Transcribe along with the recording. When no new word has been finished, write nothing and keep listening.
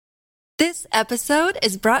This episode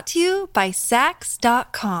is brought to you by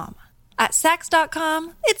Sax.com. At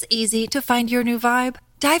Sax.com, it's easy to find your new vibe.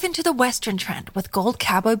 Dive into the Western trend with gold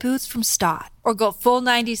cowboy boots from Stott, or go full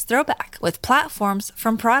 90s throwback with platforms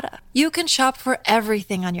from Prada. You can shop for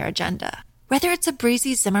everything on your agenda, whether it's a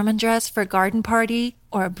breezy Zimmermann dress for a garden party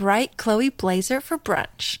or a bright Chloe blazer for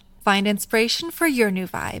brunch. Find inspiration for your new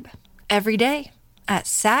vibe every day at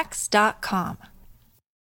Sax.com.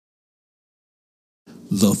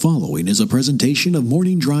 The following is a presentation of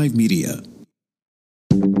Morning Drive Media.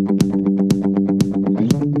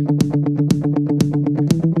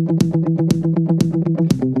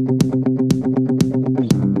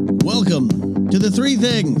 Welcome to the Three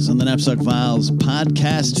Things on the Knapsack Files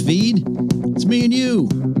podcast feed. It's me and you.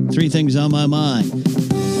 Three Things on My Mind.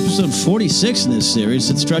 Episode 46 in this series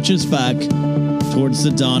that stretches back towards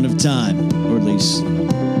the dawn of time, or at least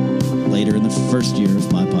later in the first year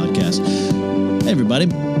of my podcast. Hey everybody,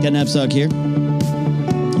 Ken Knapsack here.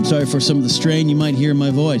 I'm sorry for some of the strain you might hear in my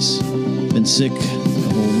voice. Been sick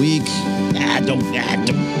the whole week.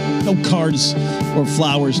 No cards or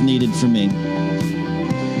flowers needed for me.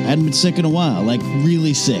 I hadn't been sick in a while, like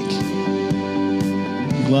really sick.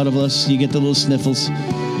 A lot of us, you get the little sniffles.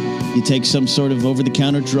 You take some sort of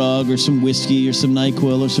over-the-counter drug or some whiskey or some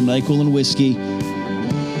NyQuil or some NyQuil and whiskey.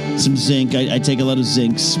 Some zinc. I take a lot of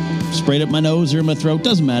zinc. Sprayed up my nose or in my throat.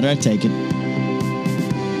 Doesn't matter. I take it.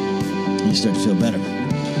 You start to feel better.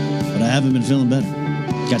 But I haven't been feeling better.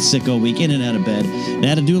 Got sick all week, in and out of bed. And I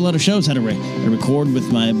had to do a lot of shows. Had to record with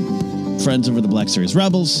my friends over the Black Series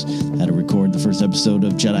Rebels. Had to record the first episode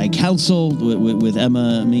of Jedi Council with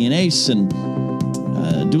Emma, me, and Ace. And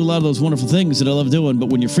do a lot of those wonderful things that I love doing. But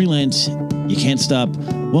when you're freelance, you can't stop,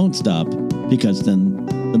 won't stop, because then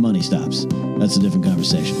the money stops. That's a different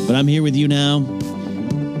conversation. But I'm here with you now.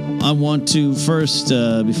 I want to first,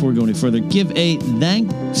 before we go any further, give a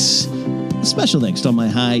special thanks to all my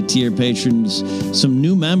high-tier patrons. Some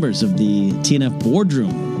new members of the TNF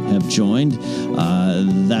boardroom have joined.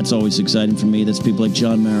 That's always exciting for me. That's people like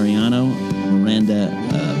John Mariano, Miranda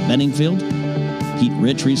Benningfield, Pete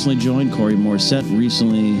Rich recently joined, Corey Morissette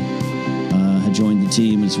recently had joined the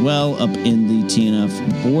team as well up in the TNF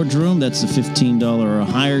boardroom. That's the $15 or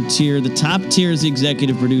higher tier. The top tier is the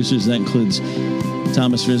executive producers. That includes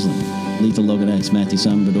Thomas Risling, Lethal Logan X, Matthew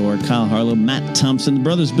Salvador, Kyle Harlow, Matt Thompson, the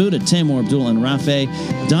Brothers Buddha, Tamor Abdul and Rafe,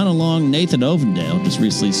 Donna Long, Nathan Ovendale just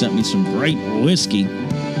recently sent me some great whiskey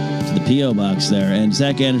to the P.O. box there, and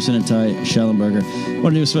Zach Anderson and Ty Schellenberger. I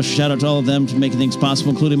want to do a special shout out to all of them to make things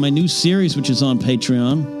possible, including my new series, which is on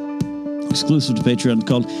Patreon, exclusive to Patreon,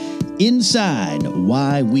 called Inside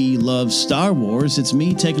Why We Love Star Wars. It's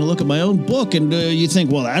me taking a look at my own book, and you think,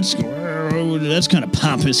 well, that's kind of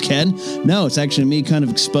pompous, Ken. No, it's actually me kind of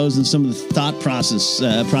exposing some of the thought processes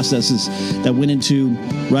that went into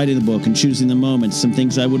writing the book and choosing the moments, some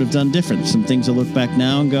things I would have done different, some things I look back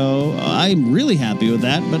now and go, I'm really happy with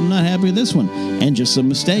that, but I'm not happy with this one, and just some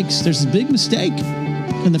mistakes. There's a big mistake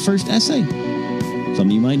in the first essay. Some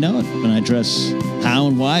of you might know it, and I address how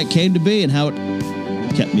and why it came to be and how it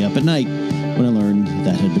kept me up at night when I learned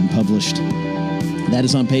that had been published. That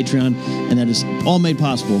is on Patreon, and that is all made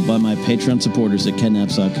possible by my Patreon supporters at Ken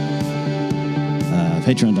Knapsack.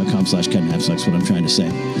 Patreon.com/Ken Knapsack is what I'm trying to say.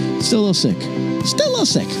 Still a little sick.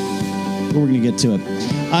 But we're going to get to it.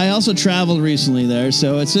 I also traveled recently there,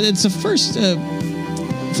 so it's the first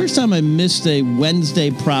time I missed a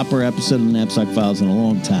Wednesday proper episode of the Knapsack Files in a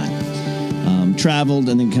long time. Traveled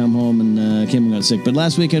and then come home and came and got sick. But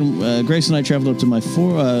last weekend, Grace and I traveled up to my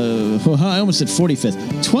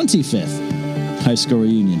 25th high school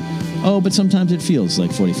reunion. Oh, but sometimes it feels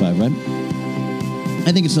like 45, right?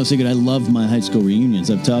 I think it's no secret I love my high school reunions.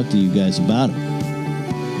 I've talked to you guys about it.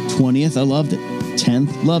 20th, I loved it.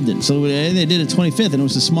 10th, loved it. So they did a 25th, and it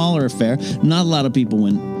was a smaller affair. Not a lot of people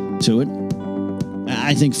went to it.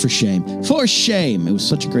 I think for shame. For shame. It was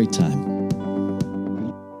such a great time.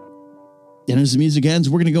 And as the music ends,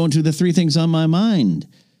 we're going to go into the three things on my mind.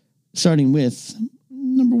 Starting with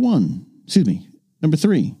number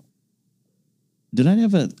three. I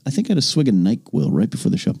think I had a swig of NyQuil right before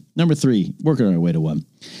the show. Number three, working our way to one.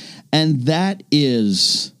 And that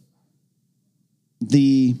is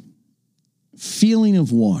the feeling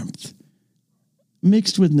of warmth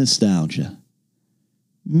mixed with nostalgia,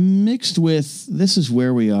 mixed with this is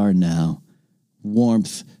where we are now,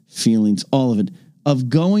 warmth, feelings, all of it, of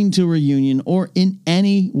going to a reunion or in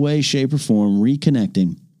any way, shape, or form,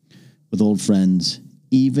 reconnecting with old friends,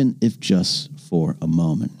 even if just for a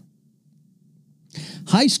moment.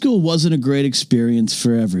 High school wasn't a great experience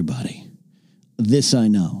for everybody. This I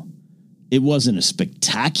know. It wasn't a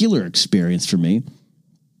spectacular experience for me.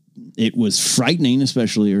 It was frightening,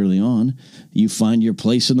 especially early on. You find your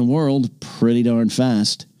place in the world pretty darn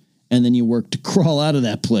fast, and then you work to crawl out of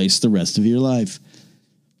that place the rest of your life.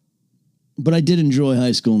 But I did enjoy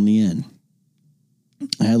high school in the end.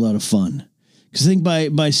 I had a lot of fun. Because I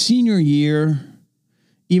think by senior year,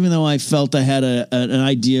 even though I felt I had an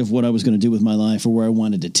idea of what I was going to do with my life or where I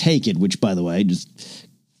wanted to take it, which, by the way, just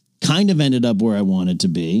kind of ended up where I wanted to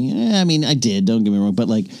be. I mean, I did, don't get me wrong, but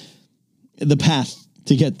like the path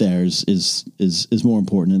to get there is more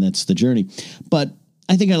important, and that's the journey. But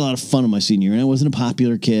I think I had a lot of fun in my senior year, and I wasn't a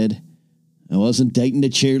popular kid. I wasn't dating a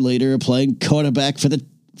cheerleader or playing quarterback for the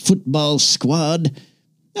football squad.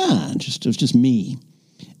 It was just me.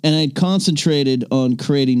 And I concentrated on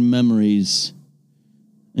creating memories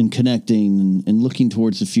and connecting and looking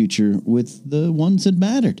towards the future with the ones that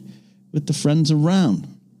mattered, with the friends around.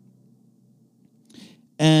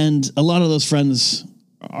 And a lot of those friends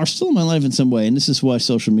are still in my life in some way. And this is why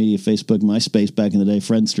social media, Facebook, MySpace back in the day,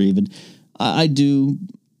 Friendster even, I do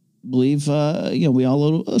believe, we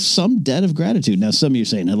all owe some debt of gratitude. Now, some of you are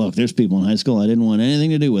saying, hey, look, there's people in high school I didn't want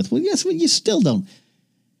anything to do with. Well, yes, you still don't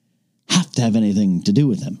have to have anything to do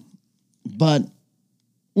with them. But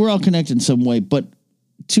we're all connected in some way. But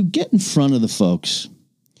to get in front of the folks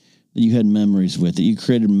that you had memories with, that you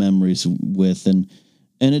created memories with, and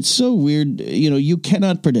it's so weird, you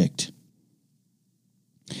cannot predict.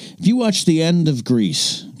 If you watch the end of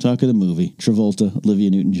Grease, talk of the movie, Travolta,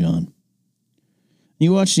 Olivia Newton-John,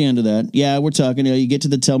 you watch the end of that, yeah, we're talking, you get to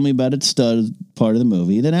the tell me about it stud part of the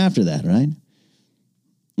movie, then after that, right?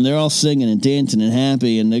 And they're all singing and dancing and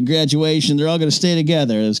happy, and the graduation, they're all going to stay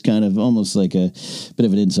together. It's kind of almost like a bit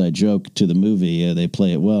of an inside joke to the movie. They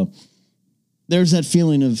play it well. There's that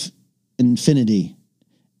feeling of infinity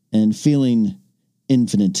and feeling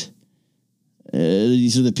infinite.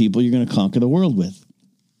 These are the people you're going to conquer the world with.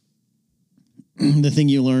 The thing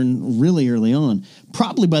you learn really early on,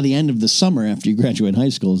 probably by the end of the summer after you graduate high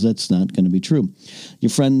school, is that's not going to be true. Your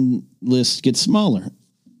friend list gets smaller,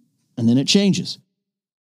 and then it changes.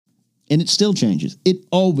 And it still changes. It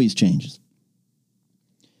always changes.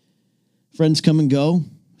 Friends come and go,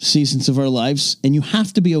 seasons of our lives, and you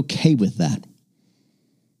have to be okay with that.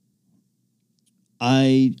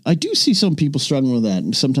 I do see some people struggling with that,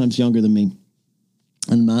 and sometimes younger than me.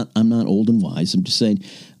 I'm not old and wise. I'm just saying,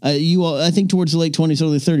 I think towards the late 20s,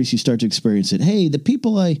 early 30s, you start to experience it. Hey, the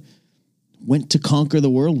people I went to conquer the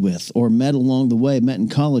world with or met along the way, met in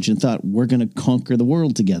college and thought we're going to conquer the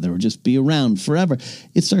world together or just be around forever.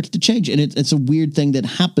 It starts to change. And it's a weird thing that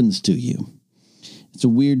happens to you. It's a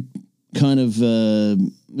weird kind of,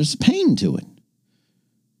 there's pain to it.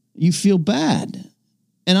 You feel bad.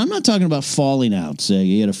 And I'm not talking about falling out. Say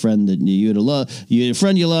you had a friend that you had a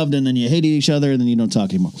friend you loved, and then you hated each other, and then you don't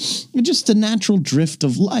talk anymore. It's just the natural drift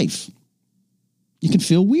of life. You can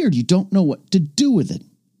feel weird. You don't know what to do with it.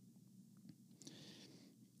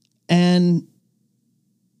 And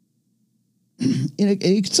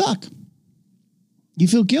it could suck. You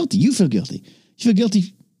feel guilty. You feel guilty. You feel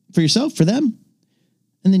guilty for yourself, for them.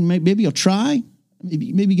 And then maybe you'll try.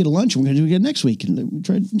 Maybe get a lunch, and we're going to do it again next week. And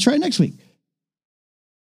try next week.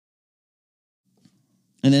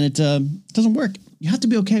 And then it doesn't work. You have to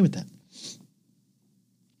be okay with that.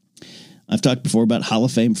 I've talked before about Hall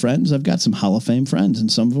of Fame friends. I've got some Hall of Fame friends,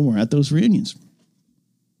 and some of them were at those reunions.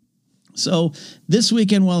 So this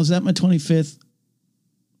weekend, while I was at my 25th,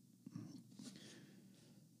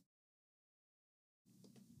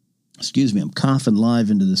 excuse me, I'm coughing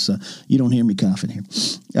live into this. You don't hear me coughing here.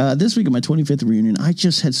 This week at my 25th reunion, I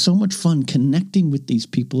just had so much fun connecting with these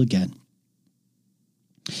people again.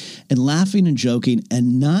 And laughing and joking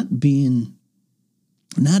and not being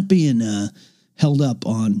held up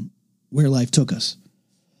on where life took us.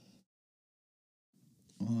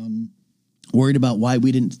 Worried about why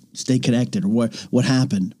we didn't stay connected or what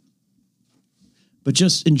happened. But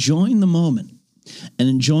just enjoying the moment and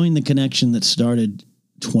enjoying the connection that started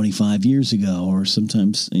 25 years ago, or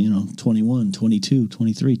sometimes, 21, 22,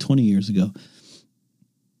 23, 20 years ago,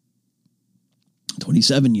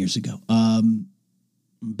 27 years ago. I'm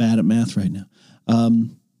bad at math right now.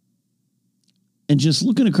 And just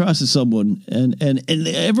looking across at someone and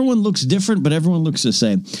everyone looks different, but everyone looks the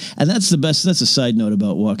same. And that's the best. That's a side note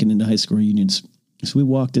about walking into high school reunions. So we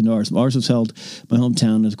walked into ours. Ours was held, my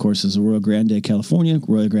hometown, of course, is Arroyo Grande, California,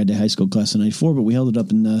 Arroyo Grande High School, class of 94, but we held it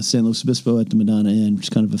up in San Luis Obispo at the Madonna Inn, which is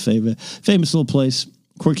kind of a famous little place,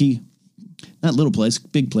 quirky, not little place,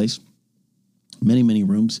 big place, many, many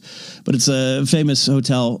rooms, but it's a famous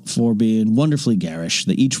hotel for being wonderfully garish.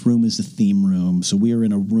 Each room is a theme room, so we were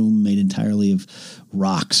in a room made entirely of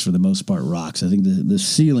rocks, for the most part, rocks. I think the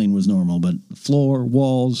ceiling was normal, but floor,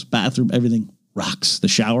 walls, bathroom, everything, rocks. The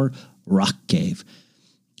shower, rock cave.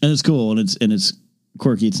 And it's cool, and it's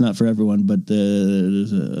quirky. It's not for everyone, but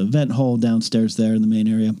there's an event hall downstairs there in the main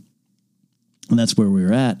area, and that's where we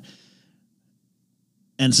were at.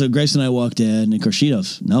 And so Grace and I walked in, and of course she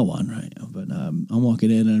knows no one, right? But I'm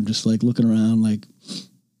walking in, and I'm just like looking around, like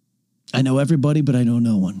I know everybody, but I know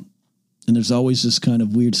no one. And there's always this kind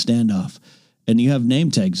of weird standoff. And you have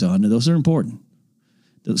name tags on, and those are important.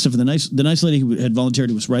 So for the nice lady who had volunteered,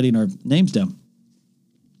 who was writing our names down,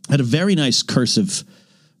 had a very nice cursive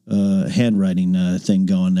handwriting thing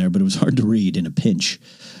going there, but it was hard to read in a pinch.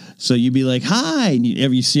 So you'd be like, hi, and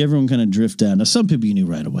you see everyone kind of drift down. Now, some people you knew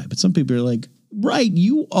right away, but some people are like, right,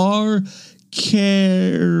 you are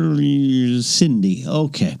Cindy.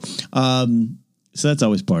 Okay. So that's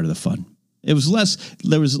always part of the fun. It was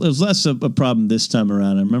less a problem this time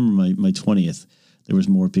around. I remember my 20th. There was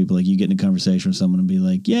more people, like you get in a conversation with someone and be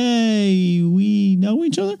like, yay, we know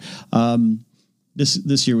each other.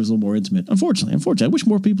 This year was a little more intimate. Unfortunately, I wish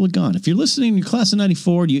more people had gone. If you're listening, you're class of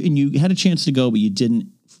 94, and you had a chance to go, but you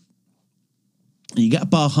didn't, you got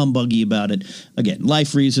bah humbuggy about it. Again,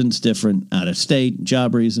 life reasons, different, out of state,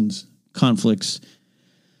 job reasons, conflicts,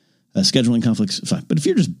 scheduling conflicts, fine. But if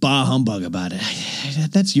you're just bah humbug about it,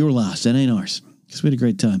 that's your loss. That ain't ours. Because we had a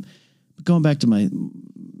great time. But going back to my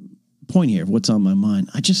point here of what's on my mind,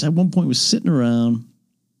 I just at one point was sitting around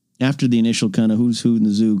after the initial kind of who's who in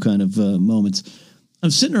the zoo kind of moments.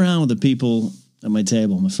 I'm sitting around with the people at my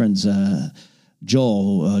table. My friends,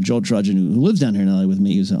 Joel Trudgeon, who lives down here in LA with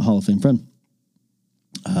me. He's a Hall of Fame friend.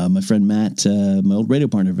 My friend Matt, my old radio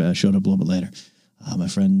partner, showed up a little bit later. My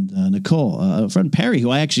friend Nicole, a friend Perry, who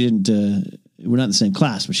I actually didn't. We're not in the same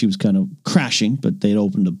class, but she was kind of crashing. But they'd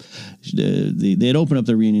opened up, they'd opened up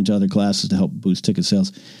their reunion to other classes to help boost ticket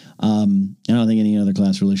sales. I don't think any other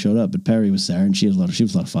class really showed up, but Perry was there, and she was a lot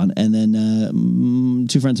of fun. And then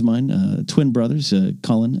two friends of mine, twin brothers,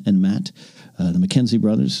 Cullen and Matt, the McKenzie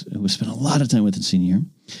brothers, who we spent a lot of time with in senior year.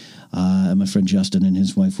 And my friend Justin and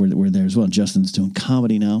his wife were there as well. Justin's doing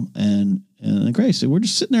comedy now, and Grace. So we're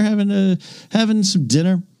just sitting there having some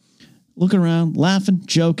dinner, looking around, laughing,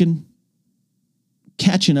 joking,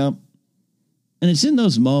 catching up. And it's in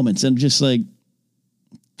those moments, and just like,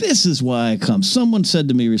 this is why I come. Someone said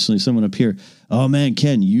to me recently, someone up here, oh man,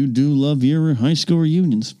 Ken, you do love your high school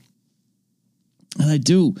reunions. And I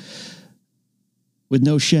do, with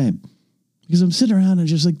no shame, because I'm sitting around and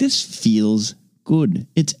just like, this feels good.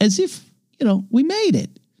 It's as if, we made it.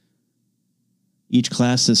 Each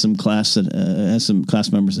class has some class that has some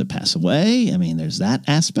class members that pass away. I mean, there's that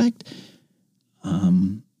aspect.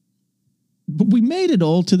 But we made it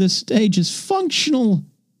all to this stage as functional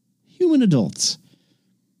human adults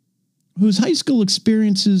whose high school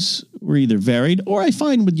experiences were either varied, or I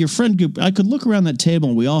find with your friend group, I could look around that table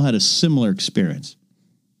and we all had a similar experience.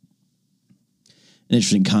 An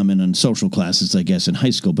interesting comment on social classes, I guess, in high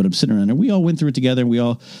school, but I'm sitting around and we all went through it together, and we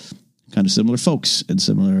all kind of similar folks and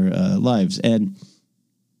similar lives. And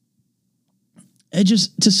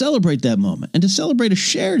just to celebrate that moment and to celebrate a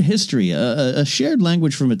shared history, a shared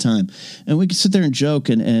language from a time. And we could sit there and joke,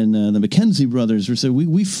 and the McKenzie brothers were saying,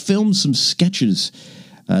 we filmed some sketches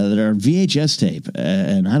that are VHS tape,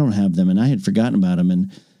 and I don't have them, and I had forgotten about them.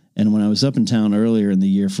 And when I was up in town earlier in the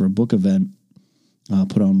year for a book event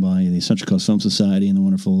put on by the Central Coast Film Society and the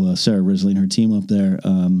wonderful Sarah Risley and her team up there,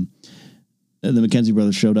 the McKenzie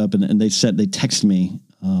brothers showed up, and they texted me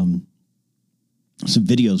some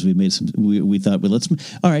videos we made. We thought, well,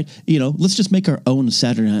 let's just make our own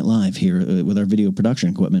Saturday Night Live here with our video production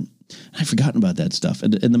equipment. I'd forgotten about that stuff,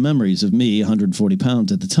 and the memories of me, 140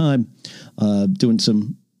 pounds at the time, doing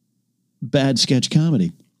some bad sketch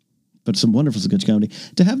comedy, but some wonderful sketch comedy.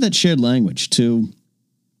 To have that shared language, to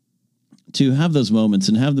have those moments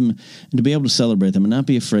and have them, and to be able to celebrate them and not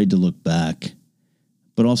be afraid to look back,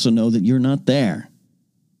 but also know that you're not there.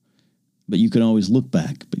 But you can always look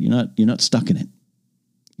back, but you're not stuck in it.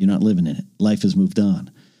 You're not living in it. Life has moved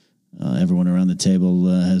on. Everyone around the table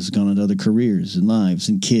has gone on to other careers and lives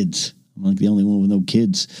and kids. I'm like the only one with no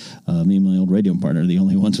kids. Me and my old radio partner are the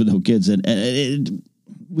only ones with no kids. And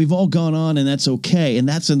we've all gone on, and that's okay. And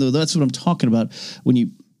that's what I'm talking about. When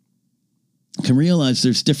you can realize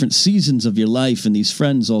there's different seasons of your life, and these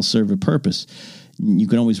friends all serve a purpose. You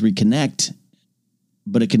can always reconnect,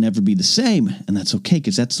 but it can never be the same. And that's okay,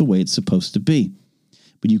 because that's the way it's supposed to be.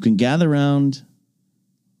 But you can gather around,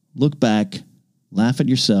 look back, laugh at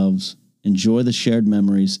yourselves, enjoy the shared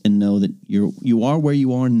memories, and know that you are where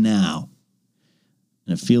you are now.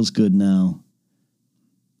 And it feels good now.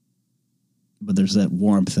 But there's that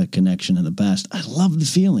warmth, that connection in the past. I love the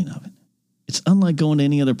feeling of it. It's unlike going to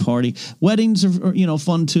any other party. Weddings are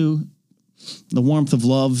fun too. The warmth of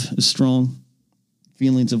love is strong.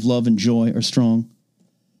 Feelings of love and joy are strong.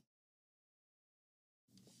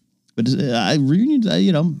 But reunions,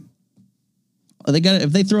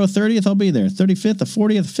 if they throw a 30th, I'll be there. 35th, a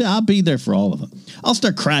 40th, I'll be there for all of them. I'll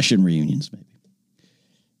start crashing reunions, maybe.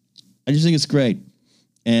 I just think it's great.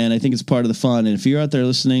 And I think it's part of the fun. And if you're out there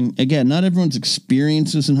listening, again, not everyone's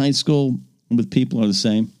experiences in high school with people are the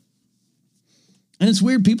same. And it's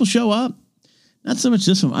weird. People show up. Not so much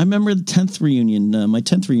this one. I remember the 10th reunion, my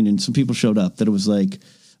 10th reunion, some people showed up that it was like,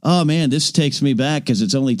 oh man, this takes me back because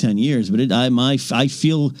it's only 10 years. But I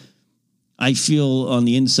feel on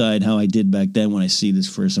the inside how I did back then when I see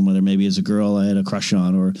this person, whether maybe as a girl I had a crush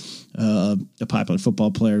on or a popular football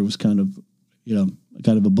player who was kind of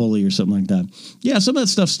a bully or something like that. Yeah, some of that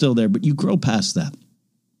stuff's still there, but you grow past that.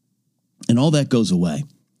 And all that goes away.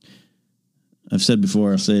 I've said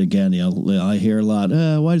before, I'll say it again. I hear a lot,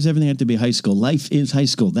 why does everything have to be high school? Life is high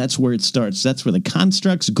school. That's where it starts. That's where the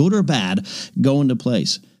constructs, good or bad, go into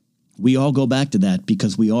place. We all go back to that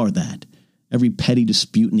because we are that. Every petty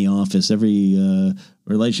dispute in the office, every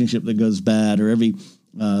relationship that goes bad, or every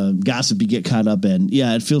gossip you get caught up in.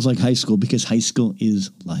 Yeah, it feels like high school because high school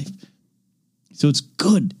is life. So it's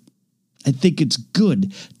good. I think it's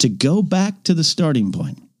good to go back to the starting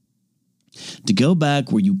point. To go back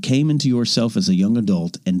where you came into yourself as a young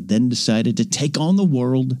adult and then decided to take on the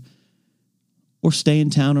world, or stay in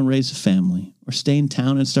town and raise a family, or stay in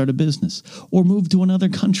town and start a business, or move to another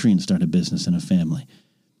country and start a business and a family.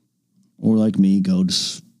 Or like me, go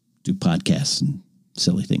to do podcasts and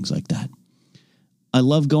silly things like that. I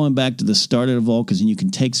love going back to the start of it all because then you can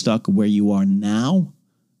take stock of where you are now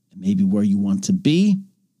and maybe where you want to be.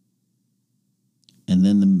 And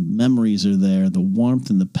then the memories are there. The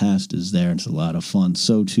warmth in the past is there. It's a lot of fun.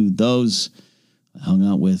 So too, those I hung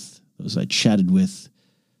out with, those I chatted with,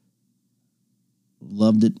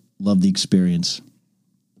 loved it, loved the experience.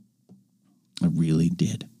 I really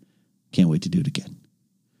did. Can't wait to do it again.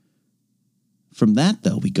 From that,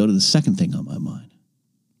 though, we go to the second thing on my mind.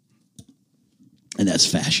 And that's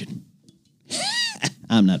fashion.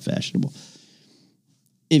 I'm not fashionable.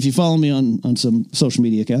 If you follow me on some social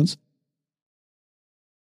media accounts,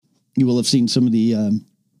 you will have seen some of the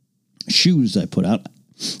shoes I put out.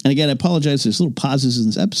 And again, I apologize. There's little pauses in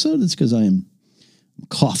this episode. It's because I am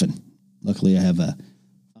coughing. Luckily, I have a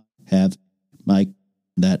mic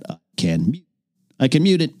that I can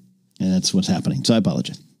mute it, and that's what's happening. So I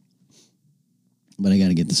apologize. But I got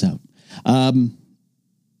to get this out.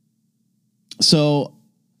 So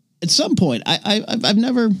at some point,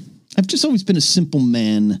 I've just always been a simple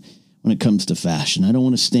man when it comes to fashion. I don't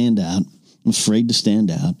want to stand out. I'm afraid to stand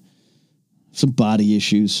out. Some body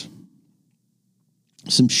issues,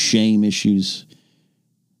 some shame issues.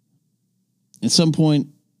 At some point,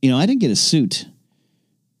 I didn't get a suit.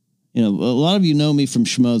 A lot of you know me from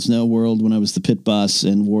Schmo's Now World when I was the pit boss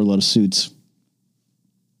and wore a lot of suits.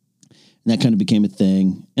 And that kind of became a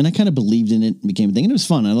thing. And I kind of believed in it and became a thing. And it was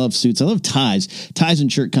fun. I love suits. I love ties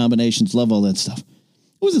and shirt combinations. Love all that stuff.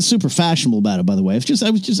 I wasn't super fashionable about it, by the way. I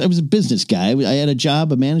was a business guy. I had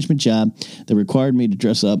a management job that required me to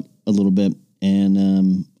dress up a little bit.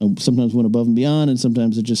 And I sometimes went above and beyond. And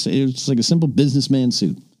sometimes it was just like a simple businessman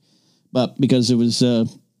suit. But because it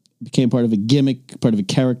became part of a gimmick, part of a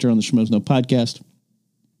character on the Schmoes Know podcast,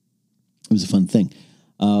 it was a fun thing.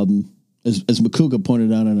 As Makuga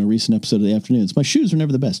pointed out on a recent episode of The Afternoons, my shoes were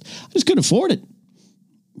never the best. I just couldn't afford it.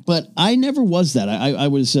 But I never was that. I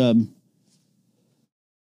was...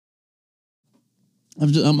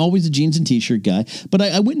 I'm always a jeans and t-shirt guy, but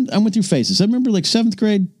I went through phases. I remember like 7th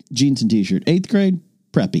grade, jeans and t-shirt. 8th grade,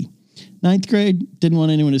 preppy. 9th grade, didn't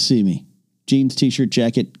want anyone to see me. Jeans, t-shirt,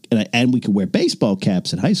 jacket, and we could wear baseball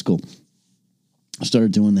caps in high school. I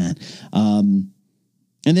started doing that. And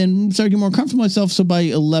then started getting more comfortable with myself. So by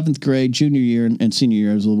 11th grade, junior year and senior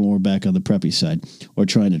year, I was a little more back on the preppy side or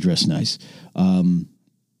trying to dress nice.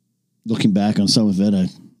 Looking back on some of it, I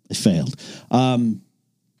failed.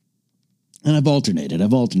 And I've alternated.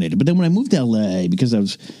 But then when I moved to LA, because I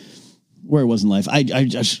was where I was in life, I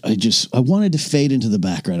wanted to fade into the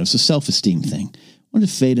background. It was a self-esteem thing. I wanted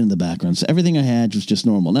to fade into the background. So everything I had was just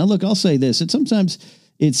normal. Now, look, I'll say this. Sometimes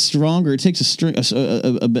it's stronger. It takes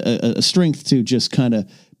a strength to just kind of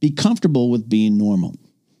be comfortable with being normal.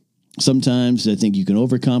 Sometimes I think you can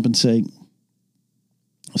overcompensate.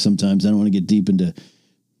 Sometimes I don't want to get deep into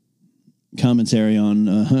commentary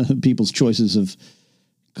on people's choices of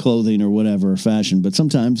clothing or whatever, or fashion. But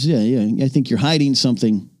sometimes, I think you're hiding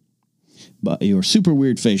something, but your super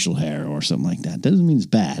weird facial hair or something like that. Doesn't mean it's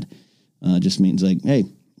bad. It just means like, hey,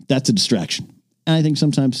 that's a distraction. And I think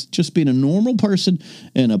sometimes just being a normal person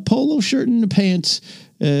in a polo shirt and the pants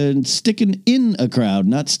and sticking in a crowd,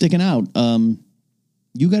 not sticking out,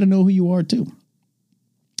 You got to know who you are too.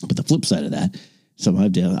 But the flip side of that,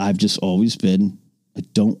 I've just always been, I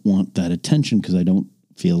don't want that attention because I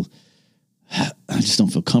just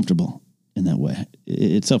don't feel comfortable in that way.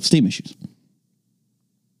 It's self-esteem issues.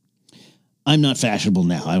 I'm not fashionable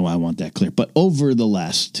now. I want that clear. But over the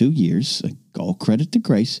last 2 years, all credit to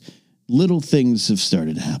Grace, little things have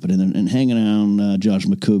started to happen. And hanging around Josh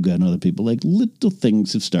McCouga and other people, like little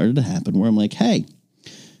things have started to happen where I'm like, hey,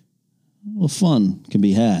 well, fun can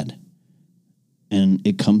be had. And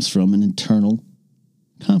it comes from an internal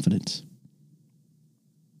confidence.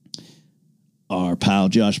 Our pal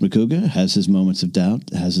Josh McCouga has his moments of doubt,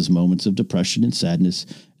 has his moments of depression and sadness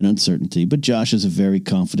and uncertainty. But Josh is a very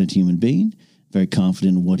confident human being, very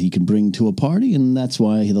confident in what he can bring to a party. And that's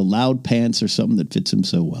why the loud pants are something that fits him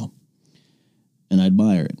so well. And I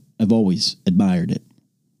admire it. I've always admired it.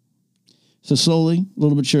 So slowly, a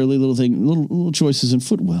little bit surely, little choices in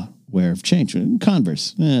footwear have changed.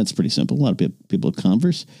 Converse, it's pretty simple. A lot of people have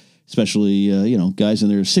Converse, especially, guys in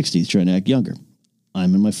their 60s trying to act younger.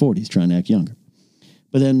 I'm in my 40s trying to act younger.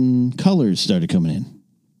 But then colors started coming in.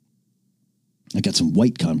 I got some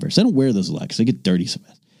white Converse. I don't wear those a lot because they get dirty so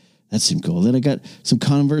fast. That seemed cool. Then I got some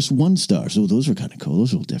Converse 1 Stars. Oh, those were kind of cool.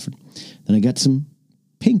 Those were a little different. Then I got some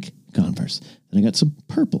pink Converse. Then I got some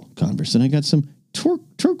purple Converse. Then I got some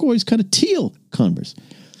turquoise kind of teal Converse.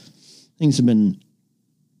 Things have been...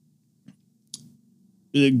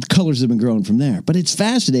 The colors have been growing from there. But it's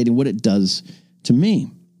fascinating what it does to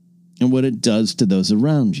me and what it does to those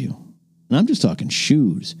around you. And I'm just talking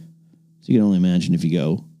shoes. So you can only imagine if you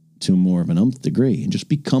go to more of an nth degree and just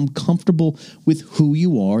become comfortable with who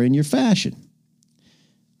you are in your fashion.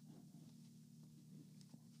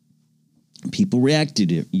 People react to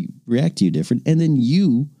you different, and then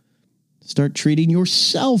you start treating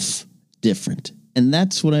yourself different. And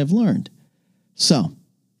that's what I've learned. So,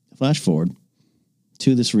 flash forward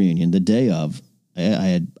to this reunion, the day of, I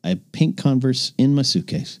had pink Converse in my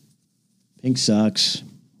suitcase, pink socks,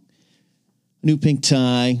 new pink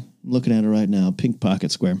tie. I'm looking at it right now. Pink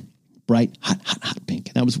pocket square, bright, hot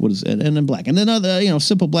pink. That was what is, and then black, and then other,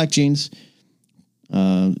 simple black jeans,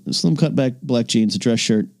 slim cut back black jeans, a dress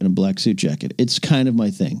shirt, and a black suit jacket. It's kind of my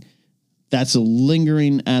thing. That's a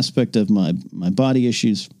lingering aspect of my body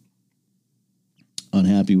issues.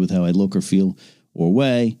 Unhappy with how I look or feel or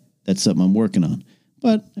weigh. That's something I'm working on.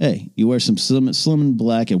 But hey, you wear some slim and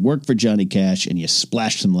black, it worked for Johnny Cash, and you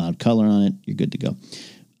splash some loud color on it, you're good to go.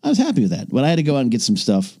 I was happy with that. But I had to go out and get some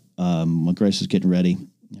stuff. When Grace was getting ready,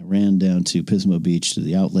 I ran down to Pismo Beach to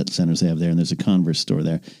the outlet centers they have there, and there's a Converse store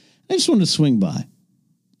there. I just wanted to swing by.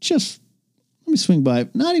 Let me swing by,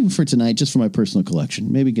 not even for tonight, just for my personal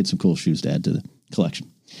collection. Maybe get some cool shoes to add to the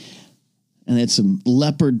collection. And they had some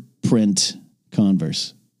leopard print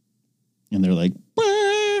Converse. And they're like,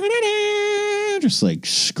 just like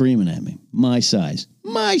screaming at me. My size.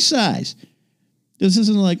 This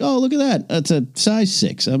isn't like, oh, look at that. That's a size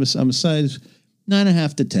 6. I'm a size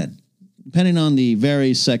 9.5 to 10, depending on the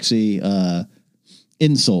very sexy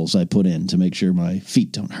insoles I put in to make sure my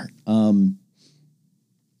feet don't hurt.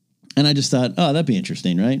 And I just thought, oh, that'd be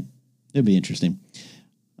interesting, right? It'd be interesting.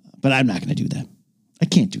 But I'm not going to do that. I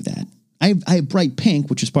can't do that. I have bright pink,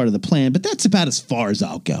 which is part of the plan, but that's about as far as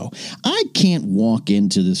I'll go. I can't walk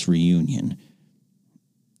into this reunion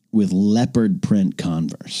with leopard print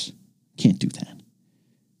Converse. Can't do that.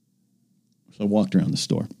 So I walked around the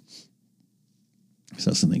store.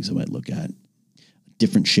 Saw some things I might look at. A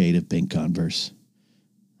different shade of pink Converse.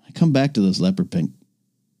 I come back to those leopard print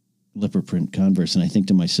Converse, and I think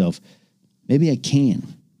to myself, maybe I can.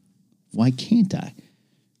 Why can't I?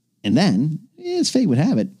 And then, as fate would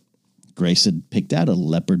have it, Grace had picked out a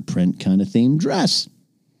leopard print kind of themed dress.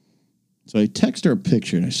 So I text her a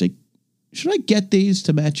picture, and I say, should I get these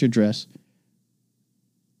to match your dress?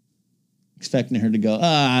 Expecting her to go,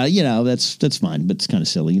 that's fine, but it's kind of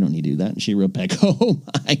silly. You don't need to do that. And she wrote back, oh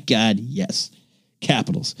my God, yes.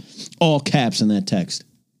 Capitals. All caps in that text.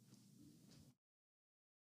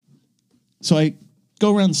 So I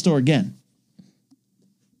go around the store again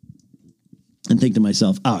and think to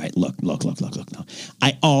myself, all right, look. No.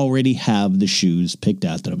 I already have the shoes picked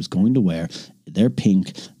out that I was going to wear. They're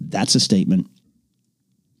pink. That's a statement.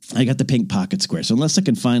 I got the pink pocket square. So unless I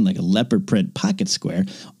can find like a leopard print pocket square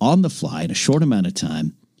on the fly in a short amount of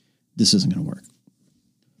time, this isn't going to work.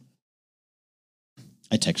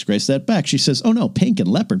 I text Grace that back. She says, oh no, pink and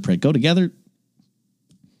leopard print go together.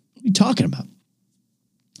 What are you talking about?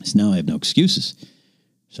 So now I have no excuses.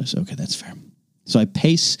 So I said, okay, that's fair. So I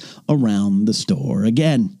pace around the store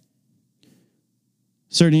again.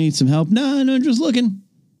 Sir, do you need some help? No, I'm just looking.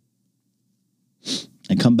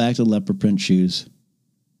 I come back to the leopard print shoes.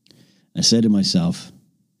 I said to myself,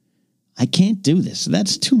 I can't do this.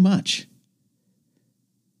 That's too much.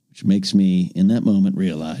 Which makes me, in that moment,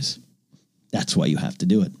 realize that's why you have to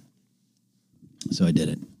do it. So I did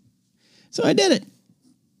it.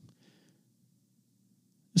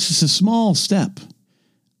 This is a small step.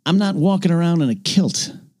 I'm not walking around in a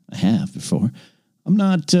kilt. I have before. I'm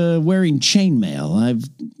not wearing chainmail. I've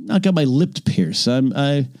not got my lip pierced.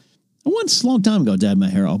 I once, a long time ago, dyed my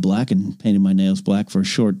hair all black and painted my nails black for a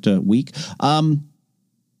short week.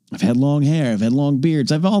 I've had long hair. I've had long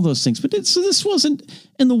beards. I've all those things. But this wasn't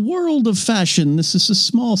in the world of fashion. This is a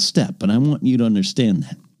small step, and I want you to understand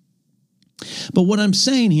that. But what I'm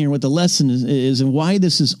saying here, what the lesson is and why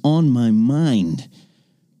this is on my mind,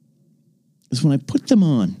 is when I put them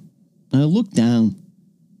on, and I looked down,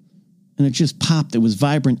 and it just popped. It was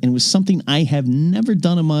vibrant, and it was something I have never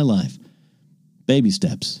done in my life. Baby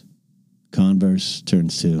steps. Converse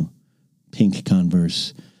turns to pink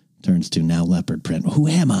Converse, turns to now leopard print. Who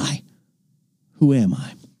am I?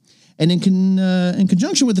 And in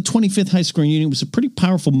conjunction with the 25th high school reunion, it was a pretty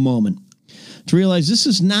powerful moment to realize this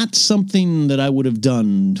is not something that I would have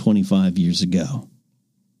done 25 years ago.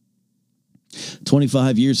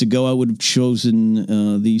 25 years ago, I would have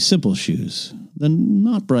chosen the simple shoes, the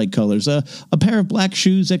not bright colors, a pair of black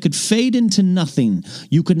shoes that could fade into nothing.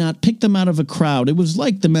 You could not pick them out of a crowd. It was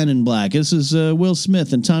like the Men in Black. This is Will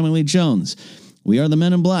Smith and Tommy Lee Jones. We are the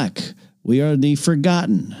Men in Black. We are the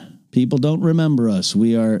forgotten. People don't remember us.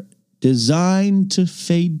 We are designed to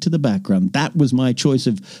fade to the background. That was my choice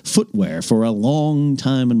of footwear for a long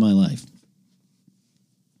time in my life.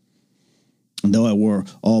 And though I wore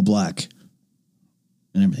all black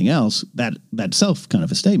and everything else, that itself kind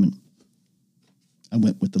of a statement. I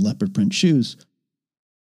went with the leopard print shoes.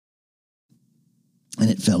 And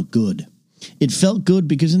it felt good. It felt good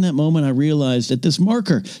because in that moment I realized at this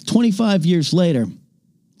marker, 25 years later,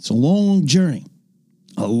 it's a long journey.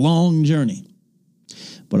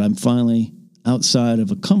 But I'm finally outside of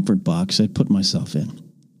a comfort box I put myself in.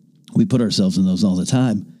 We put ourselves in those all the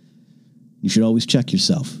time. You should always check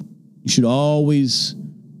yourself. You should always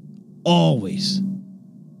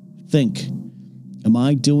think, am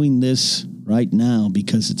I doing this right now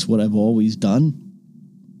because it's what I've always done?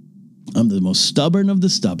 I'm the most stubborn of the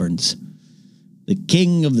stubborns, the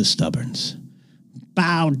king of the stubborns.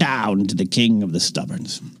 Bow down to the king of the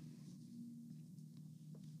stubborns.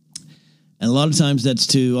 And a lot of times that's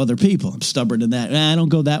to other people. I'm stubborn in that. I don't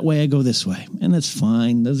go that way, I go this way. And that's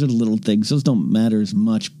fine. Those are the little things. Those don't matter as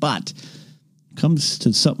much. But it comes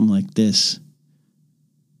to something like this.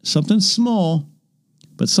 Something small,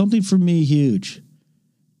 but something for me huge.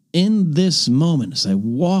 In this moment, as I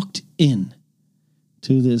walked in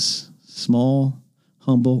to this small,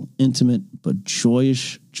 humble, intimate, but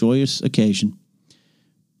joyous occasion,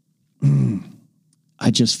 I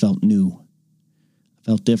just felt new. I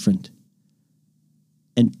felt different.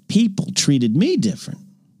 And people treated me different.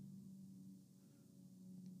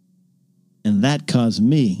 And that caused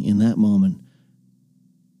me, in that moment,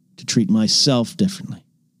 to treat myself differently.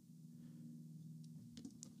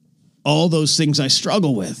 All those things I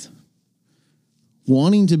struggle with.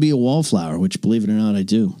 Wanting to be a wallflower, which, believe it or not, I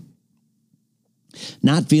do.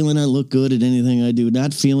 Not feeling I look good at anything I do.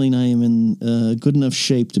 Not feeling I am in good enough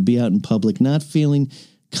shape to be out in public. Not feeling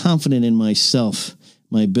confident in myself.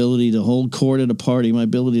 My ability to hold court at a party, my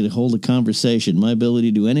ability to hold a conversation, my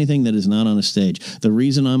ability to do anything that is not on a stage. The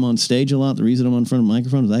reason I'm on stage a lot, the reason I'm in front of a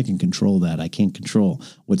microphone is I can control that. I can't control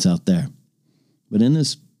what's out there. But in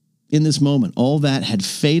this moment, all that had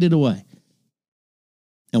faded away.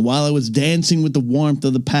 And while I was dancing with the warmth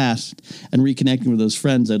of the past and reconnecting with those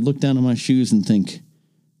friends, I'd look down at my shoes and think,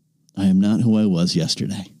 I am not who I was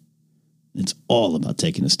yesterday. It's all about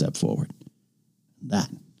taking a step forward. That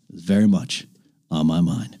is very much on my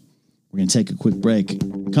mind. We're going to take a quick break.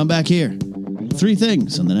 Come back here. 3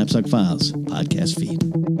 Things on the Knapsack Files podcast feed.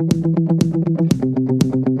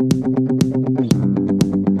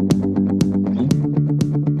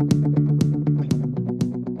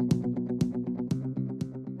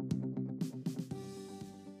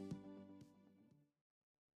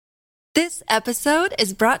 This episode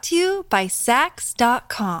is brought to you by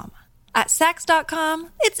Sax.com. At Sax.com,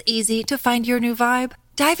 it's easy to find your new vibe.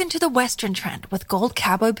 Dive into the Western trend with gold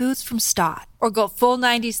cowboy boots from Stott, or go full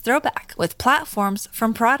 90s throwback with platforms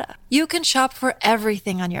from Prada. You can shop for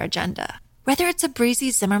everything on your agenda, whether it's a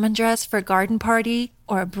breezy Zimmermann dress for a garden party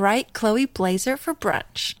or a bright Chloe blazer for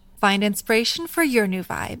brunch. Find inspiration for your new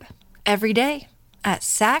vibe every day at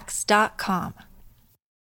Sax.com.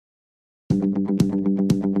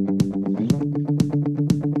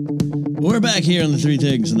 We're back here on the 3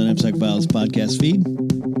 Things on the Knapsack Files podcast feed.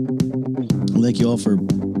 Thank you all for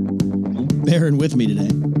bearing with me today.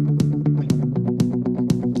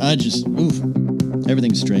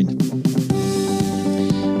 Everything's strained.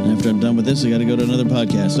 And after I'm done with this, I got to go to another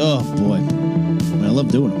podcast. Oh, boy. And I love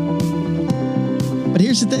doing them. But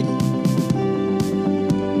here's the thing.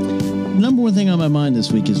 The number one thing on my mind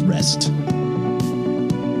this week is rest.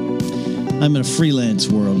 I'm in a freelance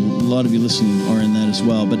world. A lot of you listening are in that as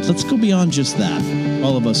well. But let's go beyond just that.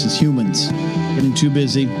 All of us as humans getting too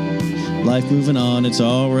busy. Life moving on. It's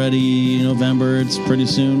already November. It's pretty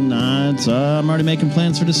soon. I'm already making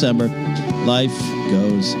plans for December. Life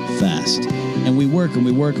goes fast. And we work and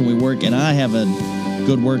we work and we work. And I have a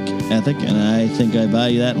good work ethic. And I think I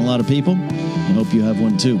value that in a lot of people. I hope you have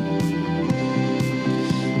one too.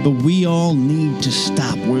 But we all need to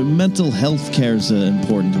stop. Mental health care is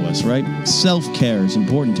important to us, right? Self-care is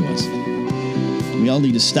important to us. We all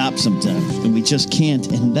need to stop sometimes. And we just can't.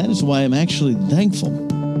 And that is why I'm actually thankful.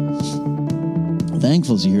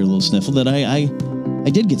 Thankful, as you hear a little sniffle, that I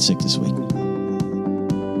did get sick this week.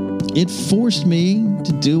 It forced me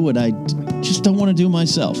to do what I just don't want to do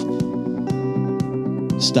myself.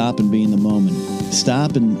 Stop and be in the moment.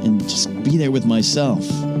 Stop and just be there with myself.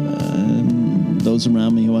 And those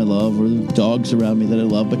around me who I love, or the dogs around me that I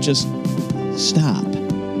love, but just stop.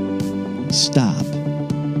 Stop.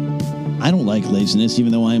 I don't like laziness,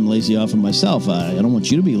 even though I am lazy often myself. I don't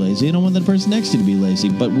want you to be lazy. I don't want the person next to you to be lazy.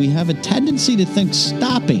 But we have a tendency to think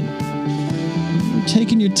stopping,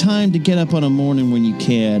 taking your time to get up on a morning when you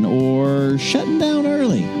can, or shutting down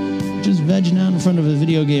early, just vegging out in front of a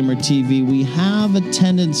video game or TV. We have a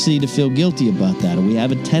tendency to feel guilty about that, or we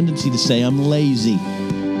have a tendency to say, I'm lazy.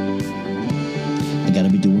 I got to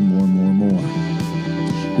be doing more and more and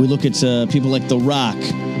more. We look at people like The Rock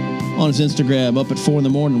on his Instagram, up at 4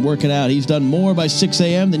 a.m, working out. He's done more by 6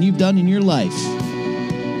 a.m. than you've done in your life.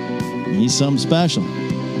 He's something special.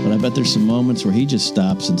 But I bet there's some moments where he just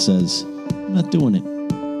stops and says, I'm not doing it.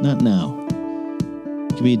 Not now.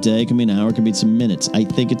 It could be a day, it could be an hour, it could be some minutes. I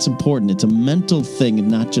think it's important. It's a mental thing and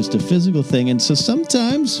not just a physical thing. And so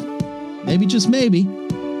sometimes, maybe just maybe,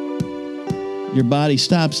 your body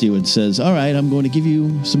stops you and says, all right, I'm going to give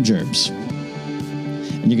you some germs.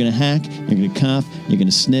 And you're going to hack, you're going to cough, you're going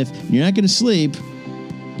to sniff, you're not going to sleep,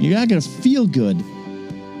 you're not going to feel good,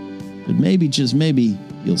 but maybe, just maybe,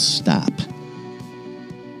 you'll stop.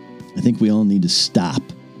 I think we all need to stop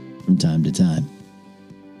from time to time.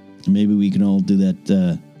 Maybe we can all do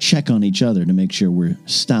that check on each other to make sure we're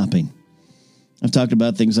stopping. I've talked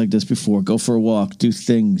about things like this before. Go for a walk, do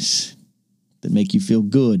things that make you feel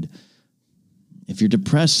good. If you're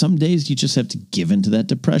depressed, some days you just have to give into that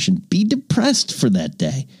depression. Be depressed for that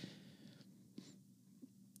day.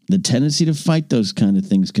 The tendency to fight those kind of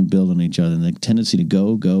things can build on each other. And the tendency to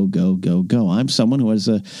go. I'm someone who has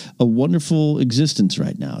a wonderful existence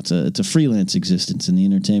right now. It's a freelance existence in the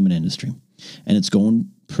entertainment industry. And it's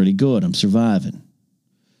going pretty good. I'm surviving.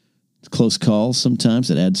 It's close calls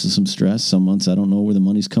sometimes. It adds to some stress. Some months I don't know where the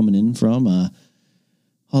money's coming in from. All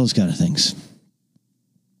those kind of things.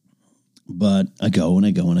 But I go.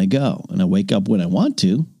 And I wake up when I want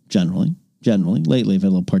to, generally. Lately, I've had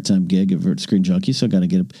a little part-time gig at Screen Junkie, so I got to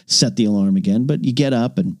get up, set the alarm again. But you get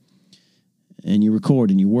up and you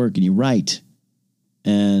record and you work and you write.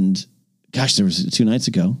 And gosh, there was 2 nights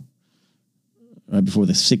ago, right before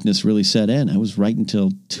the sickness really set in, I was writing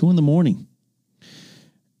till 2 a.m.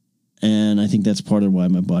 And I think that's part of why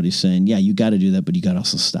my body's saying, yeah, you got to do that, but you got to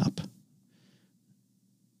also stop.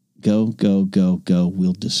 Go,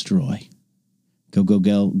 we'll destroy.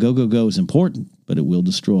 Go is important, but it will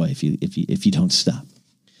destroy if you don't stop.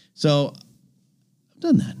 So I've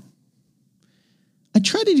done that. I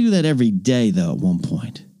try to do that every day, though, at one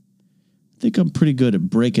point. I think I'm pretty good at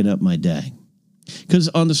breaking up my day. Because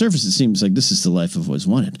on the surface, it seems like this is the life I've always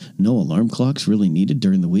wanted. No alarm clocks really needed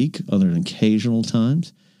during the week, other than occasional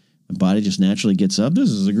times. My body just naturally gets up. This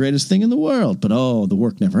is the greatest thing in the world. But, the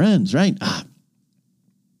work never ends, right? But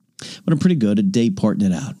I'm pretty good at day parting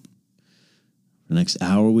it out. The next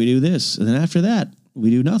hour we do this. And then after that, we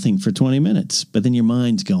do nothing for 20 minutes. But then your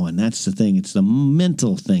mind's going. That's the thing. It's the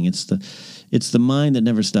mental thing. It's the mind that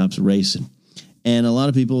never stops racing. And a lot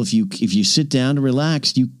of people, if you sit down to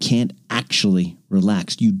relax, you can't actually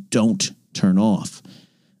relax. You don't turn off.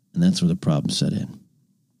 And that's where the problem set in.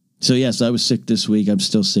 So yes, I was sick this week. I'm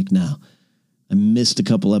still sick now. I missed a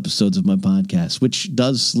couple episodes of my podcast, which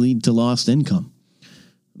does lead to lost income.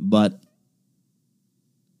 But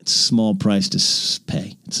it's a small price to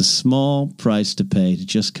pay. It's a small price to pay to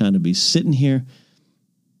just kind of be sitting here,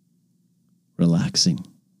 relaxing.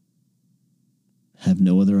 Have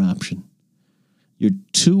no other option. You're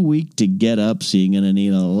too weak to get up, so you're going to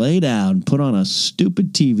need to lay down, put on a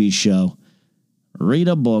stupid TV show, read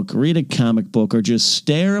a book, read a comic book, or just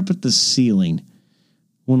stare up at the ceiling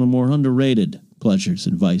One of the more underrated pleasures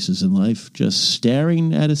and vices in life, just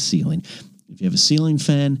staring at a ceiling. If you have a ceiling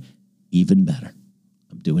fan, even better.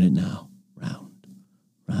 I'm doing it now. Round,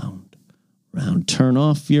 round, round. Turn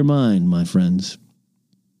off your mind, my friends,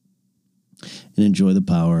 and enjoy the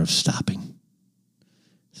power of stopping.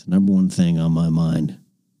 It's the number one thing on my mind.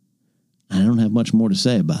 I don't have much more to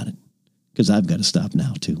say about it because I've got to stop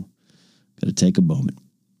now, too. Got to take a moment.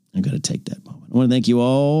 I've got to take that moment. I want to thank you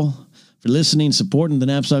all for listening, supporting the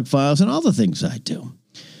Knapsack Files, and all the things I do.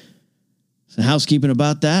 So housekeeping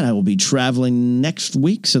about that, I will be traveling next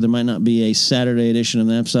week, so there might not be a Saturday edition of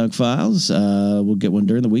the Knapsack Files. We'll get one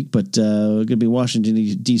during the week, but we're going to be in Washington,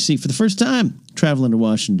 D.C. for the first time, traveling to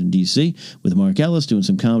Washington, D.C. with Mark Ellis, doing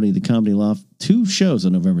some comedy at the Comedy Loft. 2 shows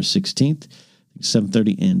on November 16th,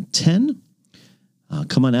 7:30 and 10.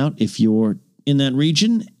 Come on out if you're in that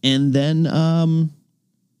region, and then,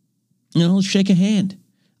 let's shake a hand.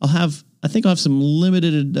 I think I'll have some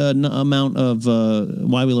limited amount of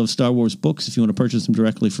Why We Love Star Wars books if you want to purchase them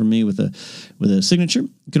directly from me with a signature.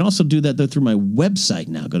 You can also do that, though, through my website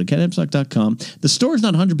now. Go to KenNapzok.com. The store is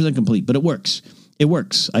not 100% complete, but it works. It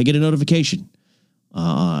works. I get a notification.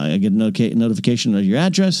 I get a notification of your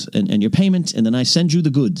address and your payment, and then I send you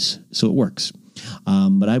the goods. So it works.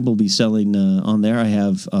 But I will be selling on there. I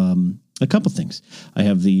have a couple things. I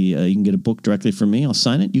have you can get a book directly from me. I'll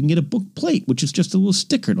sign it. You can get a book plate, which is just a little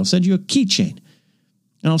sticker, and I'll send you a keychain.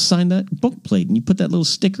 And I'll sign that book plate, and you put that little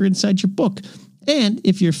sticker inside your book. And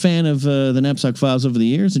if you're a fan of the Knapsack Files over the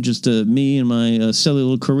years and just me and my silly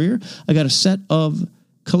little career, I got a set of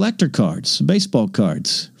collector cards, baseball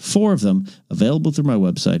cards, 4 of them available through my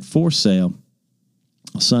website for sale.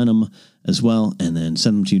 I'll sign them as well and then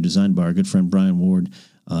send them to you, designed by our good friend Brian Ward.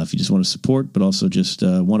 If you just want to support, but also just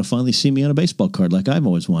want to finally see me on a baseball card like I've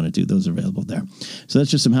always wanted to, those are available there. So that's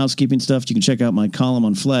just some housekeeping stuff. You can check out my column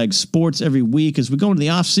on Flag Sports every week. As we go into the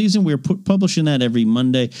off season, we're publishing that every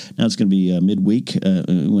Monday. Now it's going to be midweek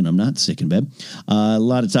when I'm not sick in bed. A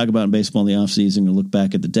lot to talk about in baseball in the off season. We'll look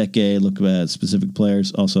back at the decade, look at specific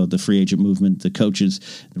players, also at the free agent movement, the coaches,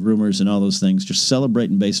 the rumors, and all those things. Just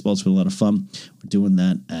celebrating baseball. It's been a lot of fun. We're doing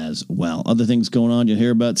that as well. Other things going on you'll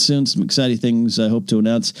hear about soon. Some exciting things I hope to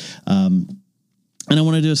announce. And I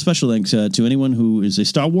want to do a special thanks to anyone who is a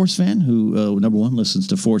Star Wars fan who, number one, listens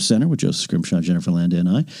to Force Center with Joseph Scrimshaw, Jennifer Landa, and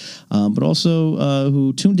I, but also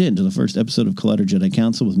who tuned in to the first episode of Collider Jedi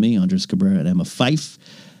Council with me, Andres Cabrera, and Emma Fife.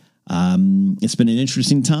 It's been an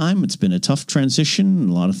interesting time. It's been a tough transition.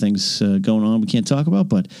 A lot of things going on we can't talk about,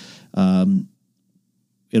 but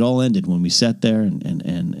it all ended when we sat there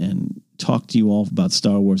and talked to you all about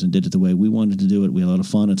Star Wars and did it the way we wanted to do it. We had a lot of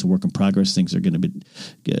fun. It's a work in progress. Things are going to be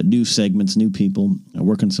new segments, new people,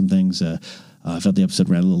 working some things. I felt the episode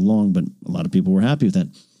ran a little long, but a lot of people were happy with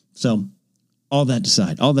that. So all that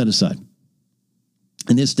aside,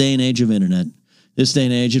 in this day and age of internet, this day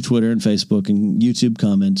and age of Twitter and Facebook and YouTube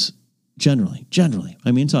comments, generally,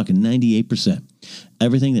 I mean, talking 98%,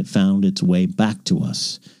 everything that found its way back to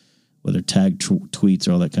us, whether tagged tweets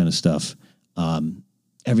or all that kind of stuff,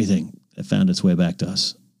 everything that found its way back to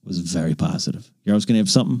us was very positive. You're always going to have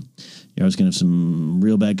something. You're always going to have some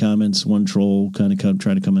real bad comments. One troll kind of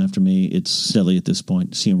try to come after me. It's silly at this point.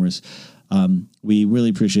 It's humorous. We really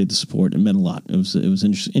appreciate the support. It meant a lot. It was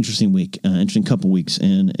an interesting week, interesting couple weeks,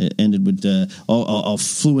 and it ended with I'll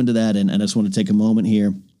flew into that, and I just want to take a moment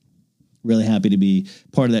here. Really happy to be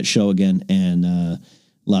part of that show again, and a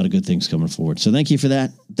lot of good things coming forward. So thank you for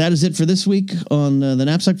that. That is it for this week on the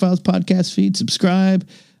Knapsack Files podcast feed. Subscribe.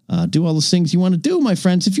 Do all those things you want to do, my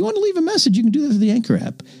friends. If you want to leave a message, you can do that through the Anchor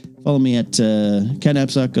app. Follow me at Ken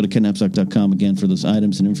Napzok. Go to KenNapzok.com again for those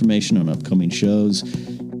items and information on upcoming shows.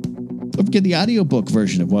 Don't forget the audiobook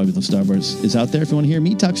version of Why We Love Star Wars is out there if you want to hear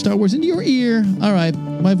me talk Star Wars into your ear. All right,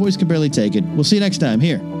 my voice can barely take it. We'll see you next time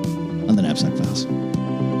here on the Knapsack Files.